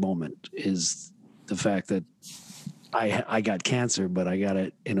magic moment, is the fact that I got cancer, but I got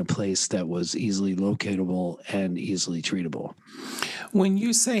it in a place that was easily locatable and easily treatable. When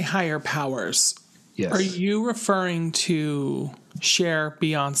you say higher powers, Yes. are you referring to Cher,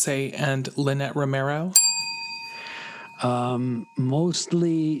 Beyonce, and Lynette Romero?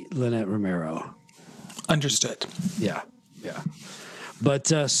 Mostly Lynette Romero. Understood. Yeah. But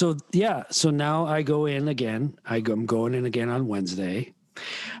so now I go in again. I'm going in again on Wednesday.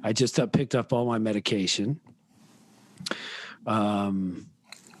 I just picked up all my medication.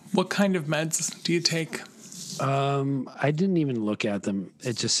 What kind of meds do you take? I didn't even look at them.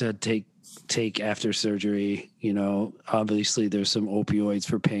 It just said take after surgery. Obviously there's some opioids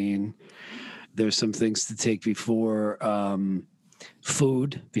for pain. There's some things to take before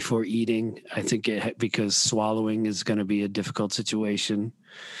food, before eating. I think because swallowing is going to be a difficult situation.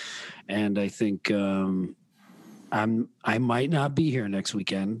 And I think I might not be here next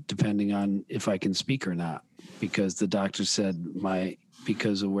weekend, depending on if I can speak or not, because the doctor said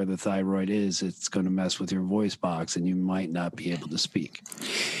because of where the thyroid is, it's going to mess with your voice box and you might not be able to speak.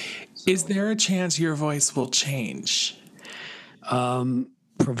 Is there a chance your voice will change?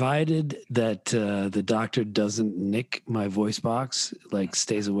 Provided that the doctor doesn't nick my voice box, like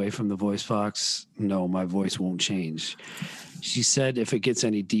stays away from the voice box, no, my voice won't change. She said if it gets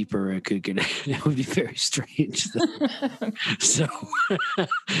any deeper, it would be very strange. So,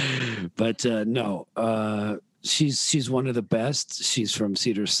 but no, she's one of the best. She's from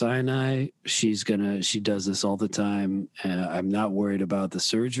Cedars-Sinai. She does this all the time. I'm not worried about the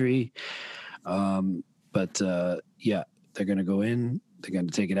surgery. But they're going to go in, they're going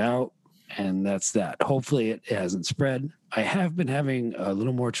to take it out, and that's that. Hopefully it hasn't spread. I have been having a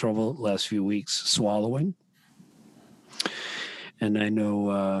little more trouble the last few weeks swallowing. And I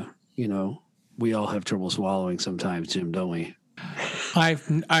know, we all have trouble swallowing sometimes, Jim, don't we?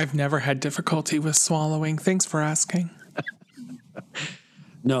 I've never had difficulty with swallowing. Thanks for asking.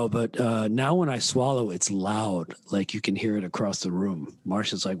 No, but now when I swallow, it's loud. Like you can hear it across the room.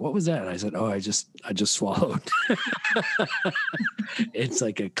 Marcia's like, "What was that?" And I said, "Oh, I just swallowed." It's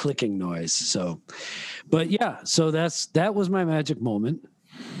like a clicking noise. So, but yeah, so that was my magic moment.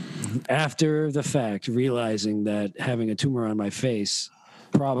 After the fact, realizing that having a tumor on my face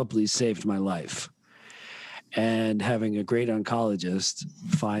probably saved my life. And having a great oncologist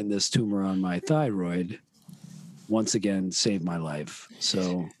find this tumor on my thyroid once again saved my life.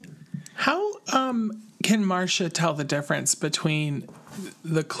 So how can Marcia tell the difference between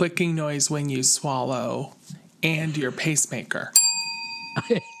the clicking noise when you swallow and your pacemaker?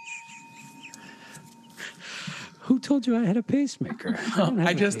 Who told you I had a pacemaker?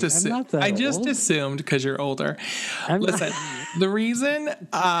 I just assumed because you're older. Listen, the reason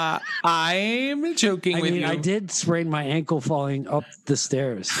I'm joking with you. I did sprain my ankle falling up the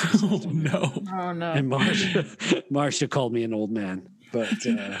stairs. Oh no! And Marcia called me an old man. But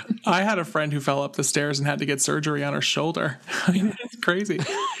I had a friend who fell up the stairs and had to get surgery on her shoulder. I mean, it's crazy.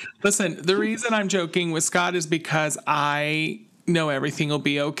 Listen, the reason I'm joking with Scott is because I know everything will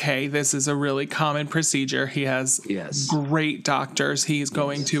be okay. This is a really common procedure. He has great doctors. He's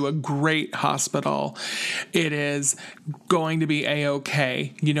going to a great hospital. It is going to be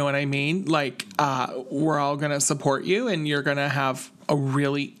a-okay. You know what I mean? Like, we're all going to support you, and you're going to have a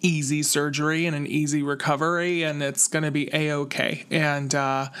really easy surgery and an easy recovery, and it's going to be a-okay. And,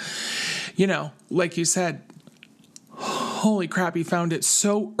 like you said, holy crap, you found it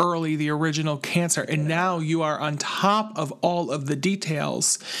so early, the original cancer, and now you are on top of all of the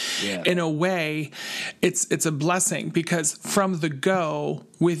details. Yeah. In a way, it's a blessing, because from the go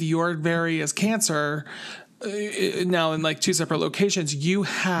with your various cancer, now in like 2 separate locations, you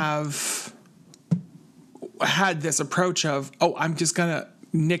have had this approach of, oh, I'm just gonna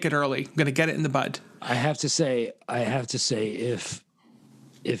nick it early. I'm gonna get it in the bud. I have to say,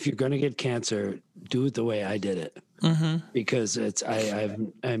 if you're going to get cancer, do it the way I did it, because I have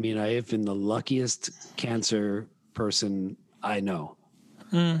been the luckiest cancer person I know.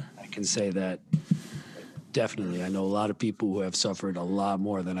 I can say that definitely. I know a lot of people who have suffered a lot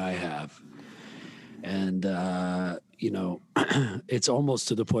more than I have, and it's almost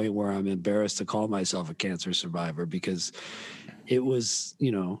to the point where I'm embarrassed to call myself a cancer survivor, because it was,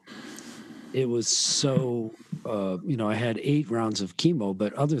 it was so, I had 8 rounds of chemo,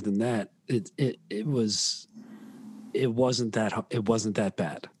 but other than that, it wasn't that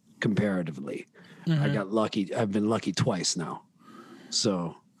bad comparatively. I got lucky. I've been lucky twice now.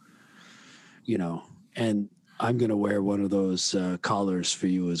 So, and I'm going to wear one of those collars for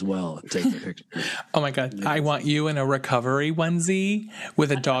you as well and take the picture. Oh my God. I want you in a recovery onesie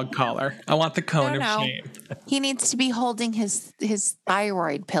with a dog collar. I want the cone of shame. He needs to be holding his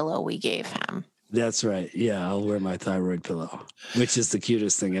thyroid pillow we gave him. That's right. Yeah, I'll wear my thyroid pillow, which is the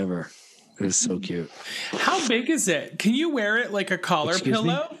cutest thing ever. It's so cute. How big is it? Can you wear it like a collar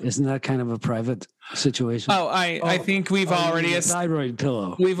pillow? Isn't that kind of a private situation? Oh, I think we've already thyroid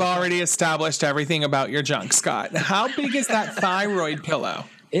pillow. We've already established everything about your junk, Scott. How big is that thyroid pillow?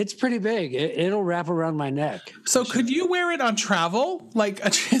 It's pretty big. It'll wrap around my neck. So could you wear it on travel?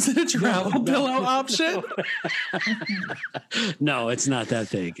 Is it a travel pillow option? No, it's not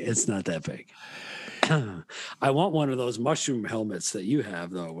that big. It's not that big. I want one of those mushroom helmets that you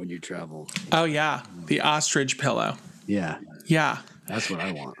have, though, when you travel. Oh, yeah. The ostrich pillow. Yeah. Yeah. That's what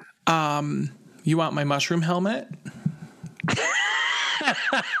I want. You want my mushroom helmet?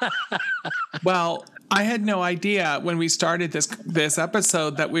 Well, I had no idea when we started this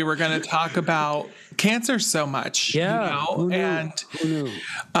episode that we were going to talk about cancer so much. Yeah. Who knew? And who knew?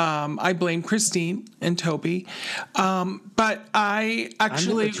 I blame Christine and Toby. But I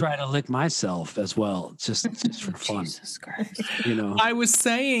actually I'm gonna try to lick myself as well, just for fun. Jesus Christ. I was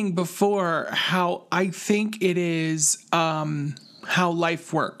saying before how I think it is how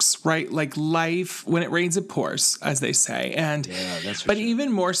life works, right? Like life, when it rains, it pours, as they say. And yeah, that's for but sure.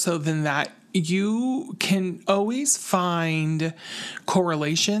 even more so than that, you can always find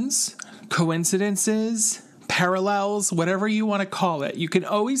correlations, coincidences, parallels, whatever you want to call it. You can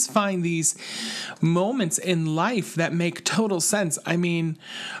always find these moments in life that make total sense. I mean,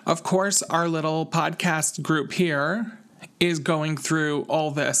 of course, our little podcast group here is going through all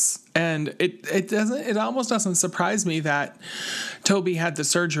this, and it almost doesn't surprise me that Toby had the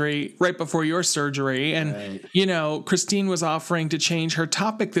surgery right before your surgery, and right. Christine was offering to change her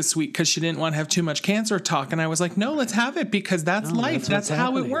topic this week because she didn't want to have too much cancer talk, and I was like, no, let's have it, because that's life. That's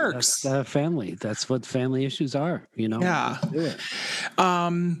how it works. That's family. That's what family issues are. Yeah. Let's do it.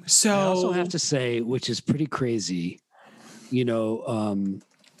 So I also have to say, which is pretty crazy, real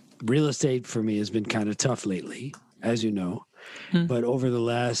estate for me has been kind of tough lately, as you know. But over the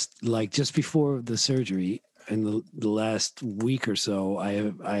last, just before the surgery, in the last week or so,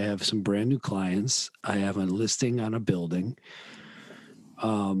 I have some brand new clients. I have a listing on a building.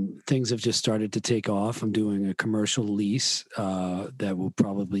 Things have just started to take off. I'm doing a commercial lease that will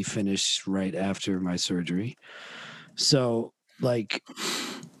probably finish right after my surgery. So,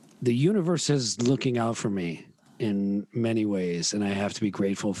 the universe is looking out for me in many ways, and I have to be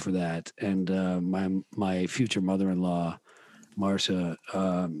grateful for that. And my future mother-in-law, Marcia,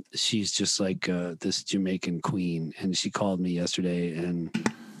 she's just like this Jamaican queen, and she called me yesterday and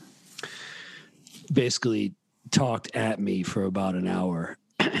basically talked at me for about an hour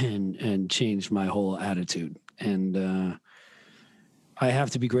and changed my whole attitude. And I have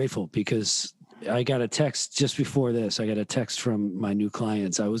to be grateful, because I got a text just before this. I got a text from my new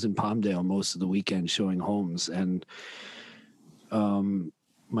clients. I was in Palmdale most of the weekend showing homes, and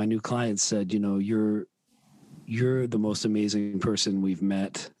my new clients said, you're the most amazing person we've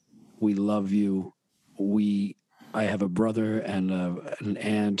met. We love you. I have a brother and an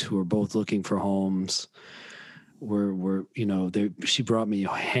aunt who are both looking for homes. She brought me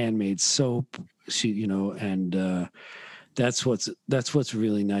handmade soap. That's what's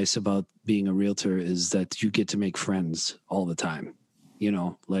really nice about being a realtor, is that you get to make friends all the time.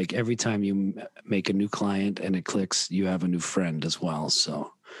 Every time you make a new client and it clicks, you have a new friend as well.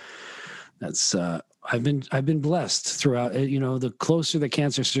 So that's I've been blessed throughout. The closer the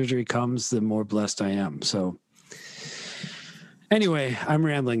cancer surgery comes, the more blessed I am. So Anyway, I'm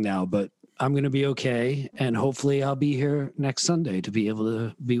rambling now, but I'm going to be okay. And hopefully I'll be here next Sunday to be able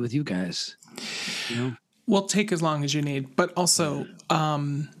to be with you guys. You know? Well, take as long as you need. But also,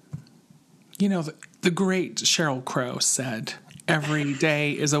 you know, the great Sheryl Crow said, every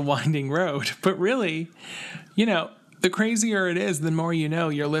day is a winding road. But really, you know, the crazier it is, the more you know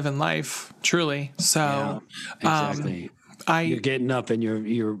you're living life, truly. So, Exactly. You're getting up and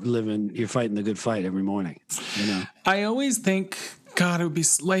you're fighting the good fight every morning. You know. I always think, God,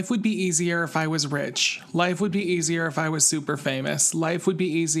 life would be easier if I was rich. Life would be easier if I was super famous. Life would be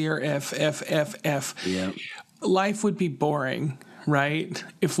easier if. Yeah. Life would be boring, right?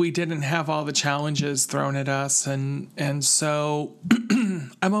 If we didn't have all the challenges thrown at us. And so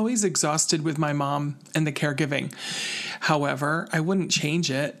I'm always exhausted with my mom and the caregiving. However, I wouldn't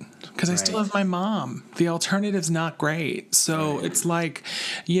change it because I still have my mom. The alternative's not great. So it's like,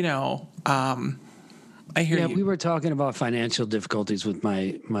 you know, I hear you. Yeah, we were talking about financial difficulties with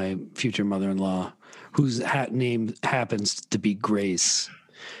my future mother-in-law, whose name happens to be Grace.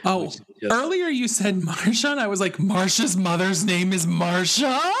 Oh, earlier you said Marsha, and I was like, Marsha's mother's name is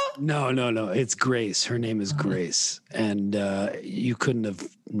Marsha? No. It's Grace. Her name is Grace. And you couldn't have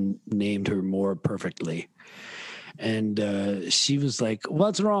named her more perfectly. And she was like,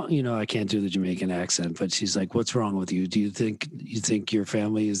 what's wrong? You know, I can't do the Jamaican accent, but she's like, what's wrong with you? Do you think your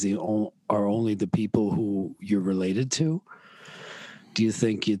family is are only the people who you're related to? Do you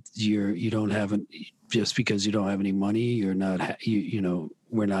think you don't have just because you don't have any money, you're not, you know,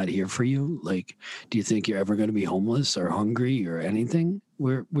 we're not here for you? Like, do you think you're ever going to be homeless or hungry or anything?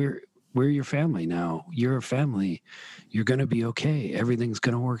 We're your family now. You're a family. You're going to be okay. Everything's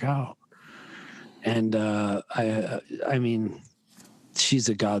going to work out. And I mean, she's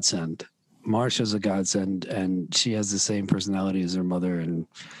a godsend. Marsha's a godsend, and she has the same personality as her mother. And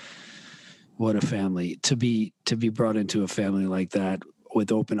what a family to be brought into a family like that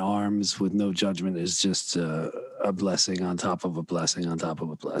with open arms, with no judgment, is just a blessing on top of a blessing on top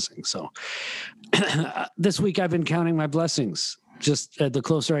of a blessing. So this week I've been counting my blessings. Just the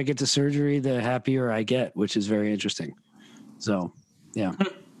closer I get to surgery, the happier I get, which is very interesting. So, yeah.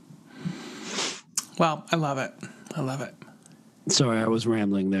 Well, I love it. I love it. Sorry, I was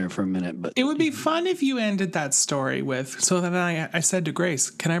rambling there for a minute, but it would be fun if you ended that story with, so that I said to Grace,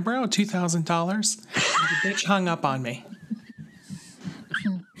 can I borrow $2,000? The bitch hung up on me.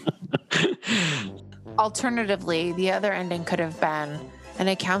 Alternatively, the other ending could have been, and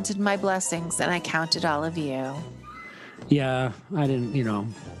I counted my blessings and I counted all of you. Yeah, I didn't, you know.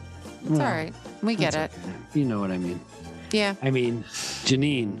 It's all right. We get it. Okay. You know what I mean. Yeah. I mean,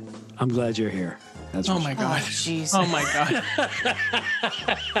 Janine, I'm glad you're here. That's oh my God. Oh, jeez. Oh my God.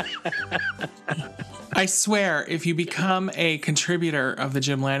 I swear, if you become a contributor of the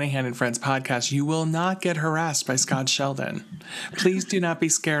Jim Lanahan and Friends podcast, you will not get harassed by Scott Sheldon. Please do not be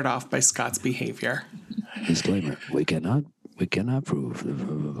scared off by Scott's behavior. Disclaimer: we cannot prove.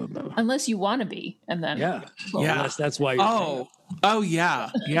 Unless you want to be, and then Yeah. Yeah. That's why. You're Oh yeah.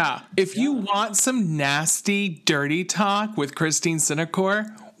 If you want some nasty, dirty talk with Christine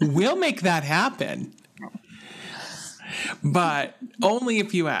Sinecor, we'll make that happen. But only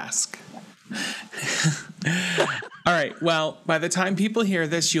if you ask. All right. Well, by the time people hear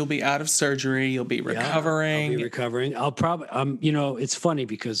this, you'll be out of surgery. You'll be recovering. I'll be recovering. I'll probably, you know, it's funny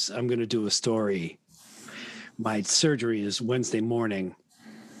because I'm going to do a story. My surgery is Wednesday morning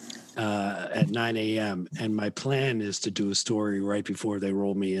at 9 a.m. And my plan is to do a story right before they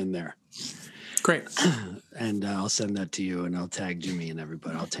roll me in there. Great. And I'll send that to you, and I'll tag Jimmy and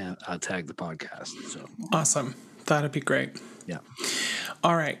everybody. I'll tag the podcast. So Awesome. That'd be great. yeah.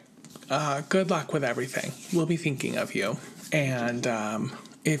 All right. Good luck with everything. We'll be thinking of you. And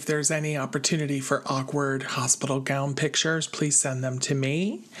if there's any opportunity for awkward hospital gown pictures, please send them to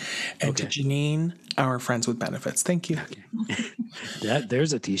me and to Janine, our Friends with Benefits. Thank you. Okay.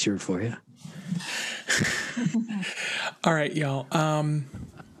 There's a T-shirt for you. All right, y'all.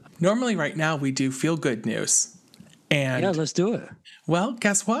 Normally right now we do feel good news. And Yeah, let's do it. well,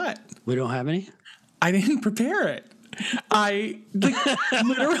 guess what? We don't have any? I didn't prepare it.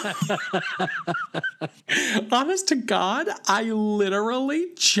 Literally, honest to God, I literally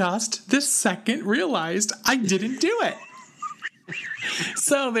just this second realized I didn't do it.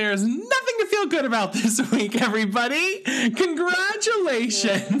 So there's nothing to feel good about this week, everybody.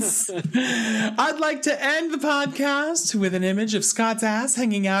 Congratulations. I'd like to end the podcast with an image of Scott's ass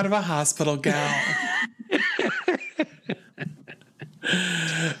hanging out of a hospital gown.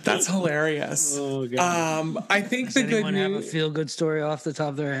 That's hilarious. Oh, God. I think Does the good anyone have a news. feel-good story off the top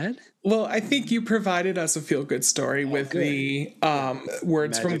of their head? Well, I think you provided us a feel-good story with good. the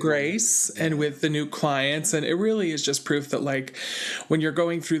words from Magic Grace and with the new clients, and it really is just proof that, like, when you're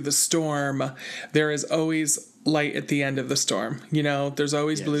going through the storm, there is always light at the end of the storm. You know, there's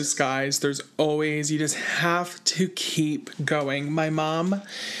always blue skies. There's always, you just have to keep going. My mom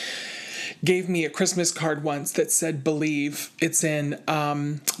gave me a Christmas card once that said "Believe." It's in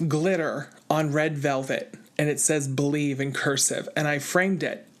glitter on red velvet, and it says "Believe" in cursive, and I framed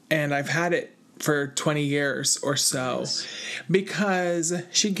it. And I've had it for 20 years or so because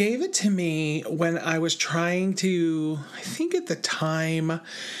she gave it to me when I was trying to, I think at the time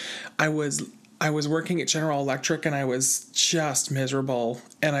I was working at General Electric and I was just miserable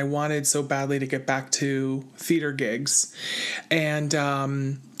and I wanted so badly to get back to theater gigs. And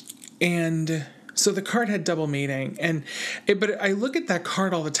so the card had double meaning, but I look at that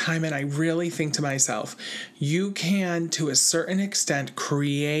card all the time and I really think to myself, you can, to a certain extent,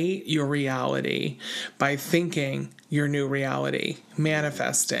 create your reality by thinking your new reality,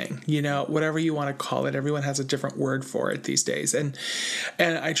 manifesting, you know, whatever you want to call it. Everyone has a different word for it these days. And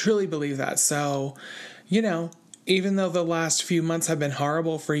I truly believe that. So, you know, even though the last few months have been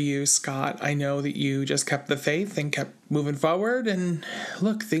horrible for you, Scott, I know that you just kept the faith and kept moving forward. And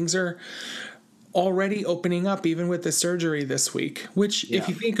look, things are already opening up, even with the surgery this week, which if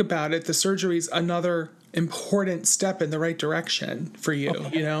you think about it, the surgery is another important step in the right direction for you,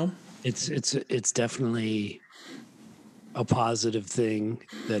 you know? It's definitely a positive thing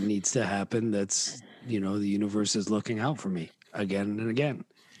that needs to happen. That's, you know, the universe is looking out for me again and again.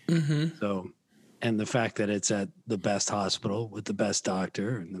 Mm-hmm. So, and the fact that it's at the best hospital with the best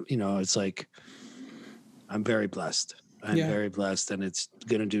doctor, and, you know, it's like, I'm very blessed. I'm very blessed, and it's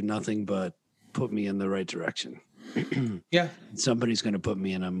going to do nothing but put me in the right direction. Yeah. Somebody's going to put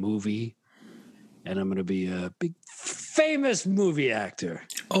me in a movie, and I'm going to be a big famous movie actor.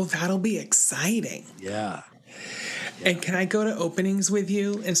 Oh, that'll be exciting. Yeah. And can I go to openings with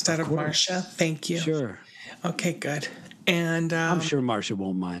you instead of Marcia? Thank you. Sure. Okay, good. And I'm sure Marcia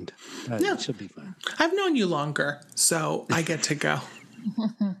won't mind. No. She'll be fine. I've known you longer, so I get to go.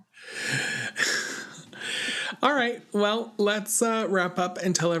 All right. Well, let's wrap up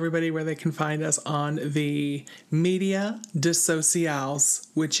and tell everybody where they can find us on the media de socials,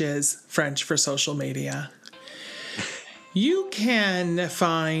 which is French for social media. You can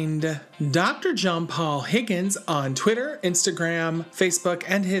find Dr. John Paul Higgins on Twitter, Instagram, Facebook,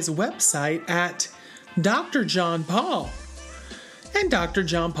 and his website at Dr. John Paul and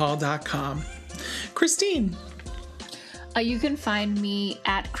drjohnpaul.com. Christine. You can find me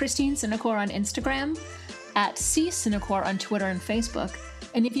at Christine Cinecor on Instagram, at C-Cinecor on Twitter and Facebook.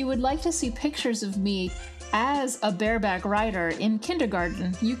 And if you would like to see pictures of me as a bareback rider in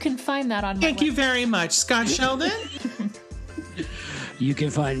kindergarten, you can find that on my Thank you very much. Scott Sheldon? You can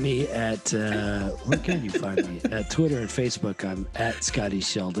find me at, where can you find me? At Twitter and Facebook, I'm at Scotty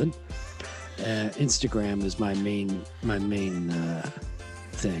Sheldon. Instagram is my main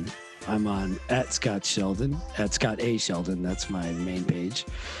thing. I'm on at Scott Sheldon, at Scott A. Sheldon. That's my main page.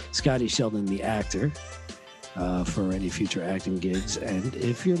 Scotty Sheldon, the actor, for any future acting gigs. And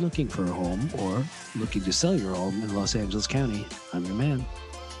if you're looking for a home or looking to sell your home in Los Angeles County, I'm your man,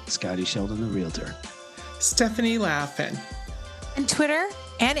 Scotty Sheldon, the realtor. Stephanie Laffin. On Twitter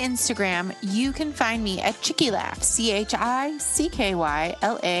and Instagram, you can find me at ChickyLaff,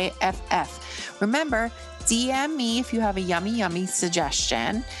 ChickyLaff. Remember, DM me if you have a yummy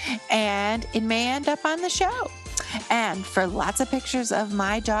suggestion, and it may end up on the show. And for lots of pictures of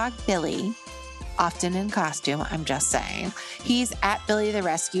my dog, Billy, often in costume, I'm just saying, he's at Billy the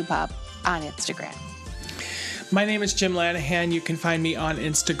Rescue Pup on Instagram. My name is Jim Lanahan. You can find me on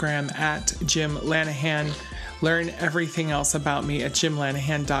Instagram at Jim Lanahan. Learn everything else about me at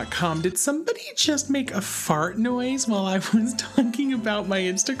jimlanahan.com. Did somebody just make a fart noise while I was talking about my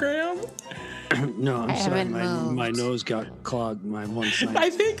Instagram? No, I'm sorry. haven't moved. My nose got clogged. My one side. I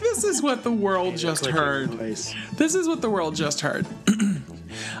think this is what the world just heard. This is what the world just heard.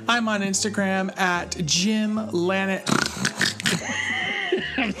 I'm on Instagram at Jim Lanahan.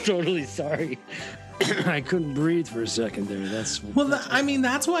 I'm totally sorry. I couldn't breathe for a second there. That's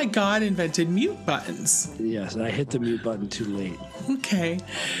why God invented mute buttons. Yes, I hit the mute button too late. Okay.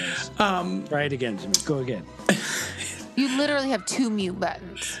 Try it again, Jimmy. Go again. You literally have 2 mute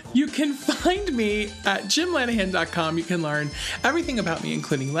buttons. You can find me at jimlanahan.com. You can learn everything about me,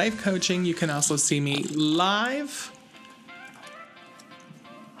 including life coaching. You can also see me live.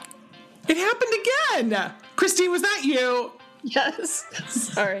 It happened again. Christine, was that you? Yes.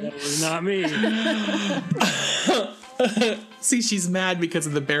 Sorry. That was not me. See, she's mad because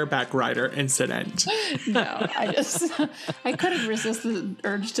of the bareback rider incident. No, I couldn't resist the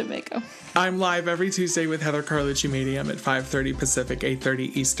urge to make them. I'm live every Tuesday with Heather Carlucci Medium at 5:30 Pacific,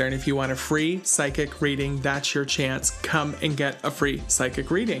 8:30 Eastern. If you want a free psychic reading, that's your chance. Come and get a free psychic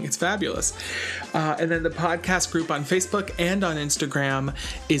reading. It's fabulous. And then the podcast group on Facebook and on Instagram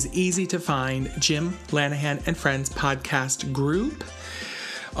is easy to find. Jim Lanahan and Friends Podcast Group.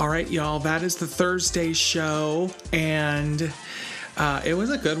 All right, y'all, that is the Thursday show, and it was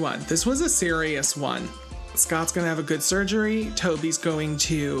a good one. This was a serious one. Scott's going to have a good surgery. Toby's going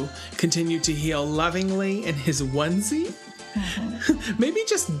to continue to heal lovingly in his onesie. Maybe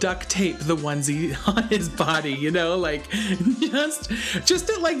just duct tape the onesie on his body, like just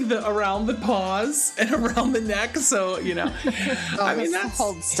at like the around the paws and around the neck, so I mean, that's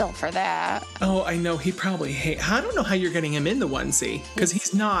hold still for that. Oh, I know, he probably I don't know how you're getting him in the onesie because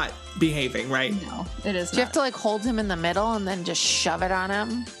he's not behaving, right? No, it is. Do you have to like hold him in the middle and then just shove it on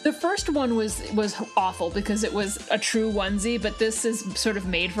him? The first one was awful because it was a true onesie, but this is sort of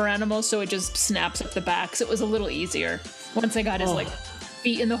made for animals, so it just snaps up the back, so it was a little easier. Like I got his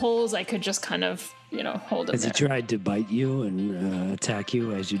feet in the holes, I could just kind of, hold him. Has he tried to bite you and attack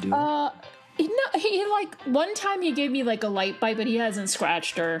you as you do? He like one time he gave me like a light bite, but he hasn't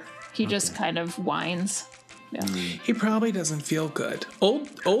scratched her. He just kind of whines. Yeah. He probably doesn't feel good.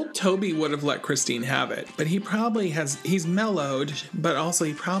 Old Toby would have let Christine have it, but he probably he's mellowed, but also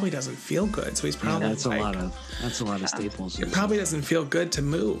he probably doesn't feel good. So he's probably that's a lot of staples. It probably doesn't feel good to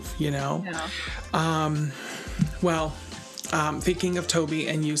move, Yeah. Well, thinking of Toby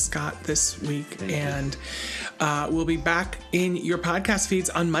and you, Scott, this week. Thank and we'll be back in your podcast feeds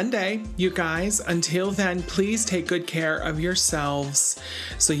on Monday, you guys. Until then, please take good care of yourselves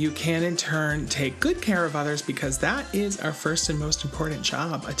so you can, in turn, take good care of others, because that is our first and most important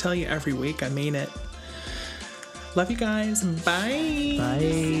job. I tell you every week, I mean it. Love you guys. Bye.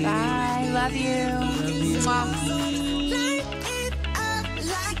 Bye. Bye. Love you. Mwah.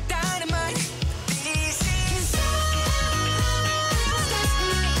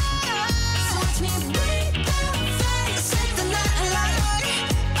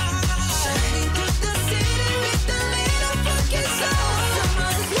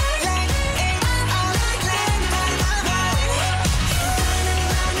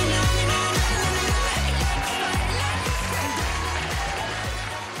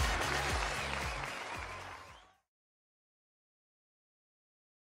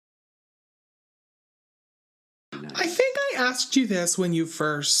 I think I asked you this when you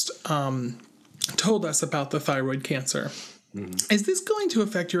first told us about the thyroid cancer. Mm-hmm. Is this going to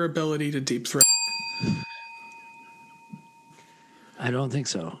affect your ability to deep throat? I don't think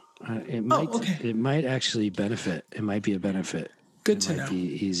so. It might. Okay. It might actually benefit. It might be a benefit. Good to know. It might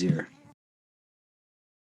be easier.